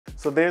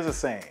So there's a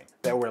saying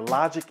that where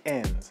logic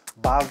ends,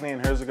 Bosnia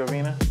and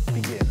Herzegovina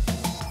begins.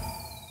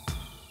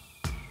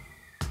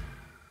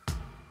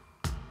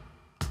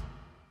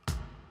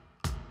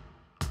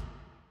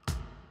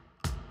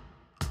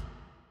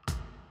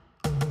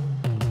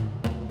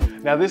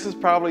 Now this is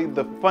probably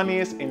the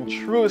funniest and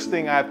truest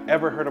thing I've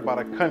ever heard about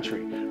a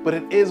country, but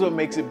it is what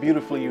makes it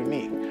beautifully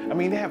unique. I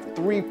mean, they have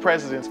 3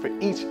 presidents for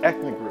each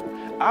ethnic group.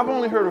 I've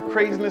only heard of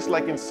craziness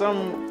like in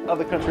some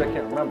other country I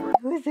can't remember.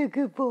 Who's a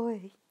good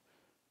boy?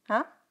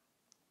 Huh?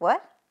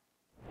 What?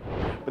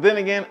 But then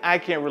again, I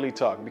can't really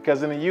talk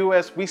because in the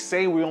US, we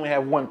say we only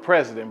have 1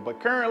 president, but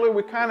currently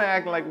we're kind of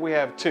acting like we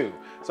have 2.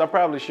 So I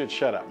probably should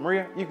shut up.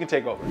 Maria, you can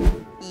take over.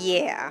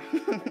 Yeah.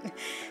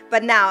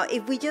 But now,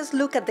 if we just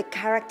look at the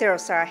character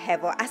of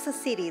Sarajevo as a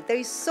city, there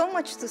is so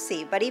much to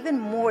see, but even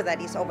more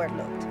that is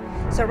overlooked.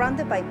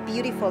 Surrounded by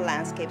beautiful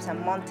landscapes and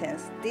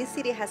mountains, this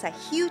city has a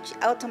huge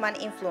Ottoman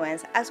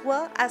influence as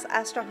well as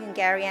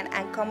Austro-Hungarian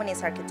and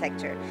Communist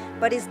architecture,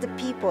 but it's the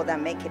people that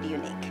make it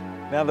unique.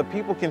 Now the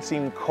people can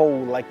seem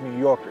cold like New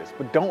Yorkers,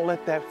 but don't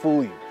let that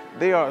fool you.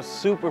 They are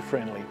super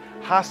friendly,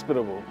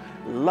 hospitable,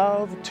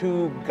 love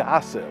to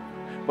gossip.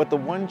 But the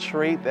one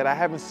trait that I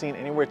haven't seen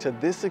anywhere to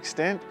this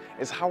extent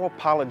is how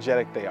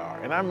apologetic they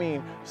are. And I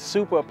mean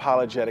super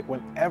apologetic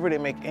whenever they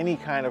make any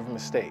kind of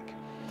mistake.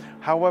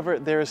 However,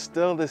 there is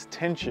still this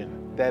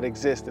tension that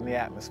exists in the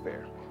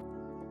atmosphere.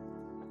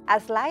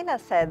 As Laila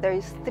said, there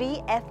is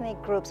 3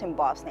 ethnic groups in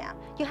Bosnia.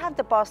 You have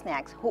the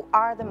Bosniaks, who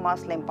are the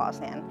Muslim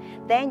Bosnian.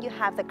 Then you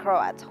have the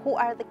Croats, who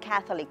are the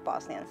Catholic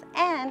Bosnians,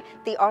 and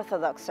the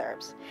Orthodox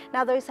Serbs.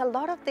 Now, there is a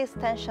lot of this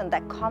tension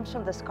that comes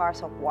from the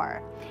scars of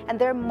war. And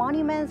there are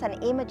monuments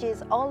and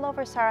images all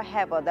over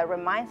Sarajevo that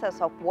reminds us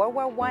of World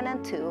War I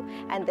and II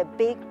and the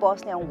big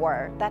Bosnian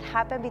War that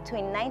happened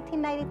between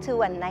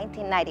 1992 and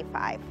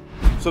 1995.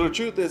 So the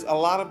truth is, a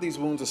lot of these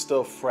wounds are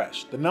still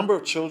fresh. The number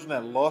of children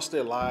that lost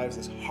their lives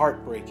is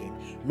heartbreaking,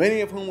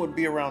 many of whom would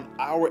be around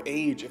our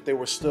age if they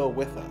were still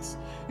with us.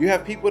 You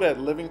have people that are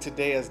living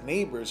today as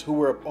neighbors who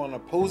were on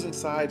opposing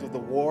sides of the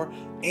war,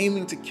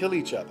 aiming to kill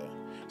each other.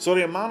 So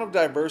the amount of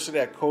diversity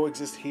that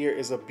coexists here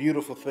is a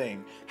beautiful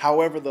thing.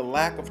 However, the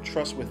lack of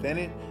trust within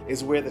it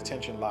is where the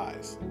tension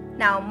lies.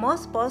 Now,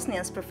 most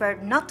Bosnians prefer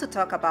not to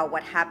talk about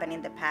what happened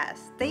in the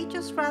past. They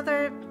just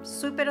rather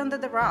sweep it under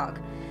the rug.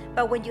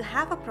 But when you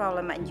have a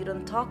problem and you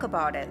don't talk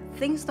about it,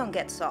 things don't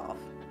get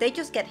solved. They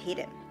just get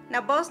hidden.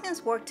 Now,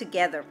 Bosnians work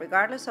together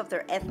regardless of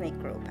their ethnic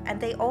group, and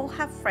they all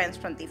have friends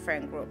from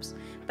different groups.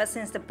 But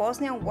since the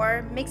Bosnian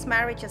War, mixed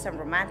marriages and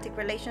romantic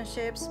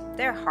relationships,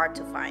 they're hard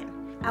to find.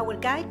 Our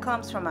guide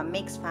comes from a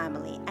mixed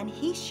family, and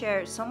he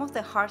shares some of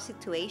the hard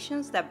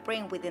situations that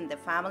bring within the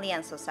family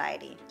and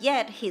society.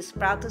 Yet, he's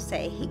proud to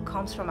say he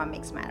comes from a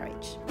mixed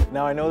marriage.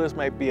 Now, I know this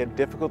might be a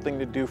difficult thing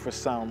to do for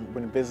some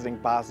when visiting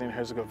Bosnia and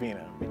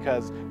Herzegovina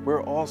because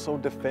we're all so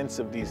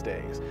defensive these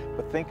days.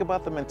 But think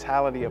about the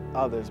mentality of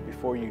others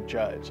before you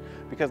judge,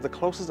 because the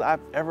closest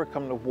I've ever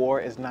come to war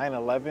is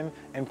 9/11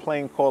 and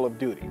playing Call of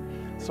Duty.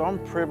 So I'm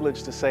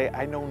privileged to say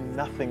I know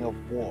nothing of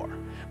war.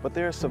 But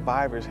there are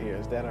survivors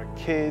here that are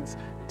kids,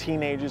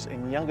 teenagers,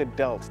 and young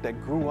adults that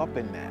grew up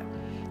in that.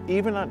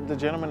 Even the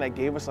gentleman that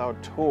gave us our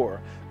tour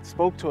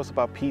spoke to us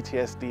about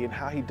PTSD and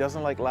how he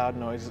doesn't like loud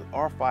noises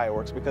or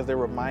fireworks because they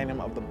remind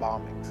him of the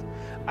bombings.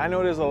 I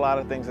know there's a lot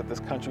of things that this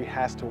country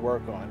has to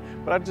work on,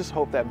 but I just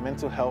hope that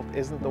mental health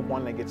isn't the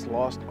one that gets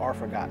lost or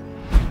forgotten.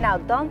 Now,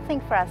 don't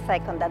think for a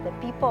second that the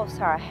people of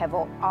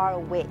Sarajevo are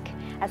weak.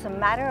 As a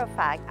matter of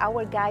fact,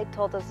 our guide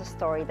told us a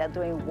story that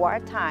during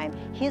wartime,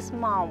 his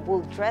mom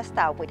would dress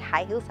up with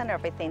high heels and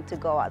everything to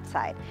go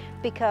outside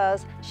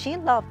because she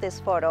loved this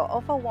photo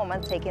of a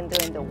woman taken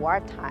during the war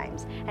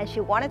times, and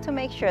she wanted to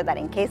make sure that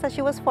in case that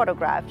she was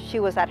photographed, she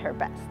was at her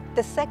best.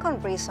 The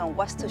second reason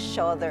was to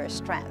show their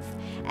strength.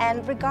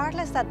 And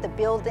regardless that the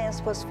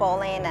buildings was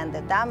falling and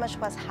the damage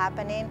was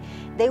happening,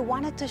 they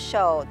wanted to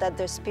show that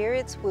their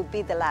spirits would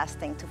be the last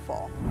thing to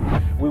fall.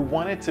 We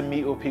wanted to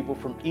meet with people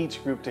from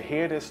each group to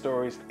hear their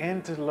stories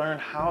and to learn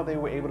how they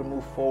were able to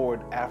move forward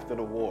after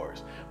the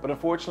wars. But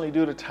unfortunately,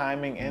 due to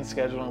timing and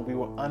scheduling, we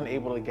were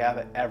unable to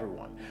gather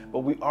everyone. But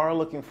we are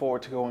looking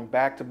forward to going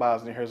back to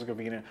Bosnia and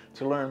Herzegovina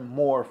to learn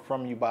more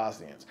from you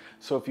Bosnians.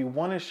 So if you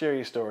want to share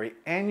your story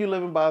and you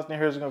live in Bosnia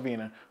and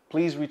Herzegovina,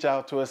 please reach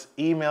out to us,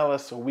 email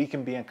us so we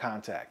can be in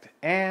contact.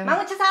 And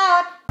Mamuchos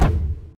out!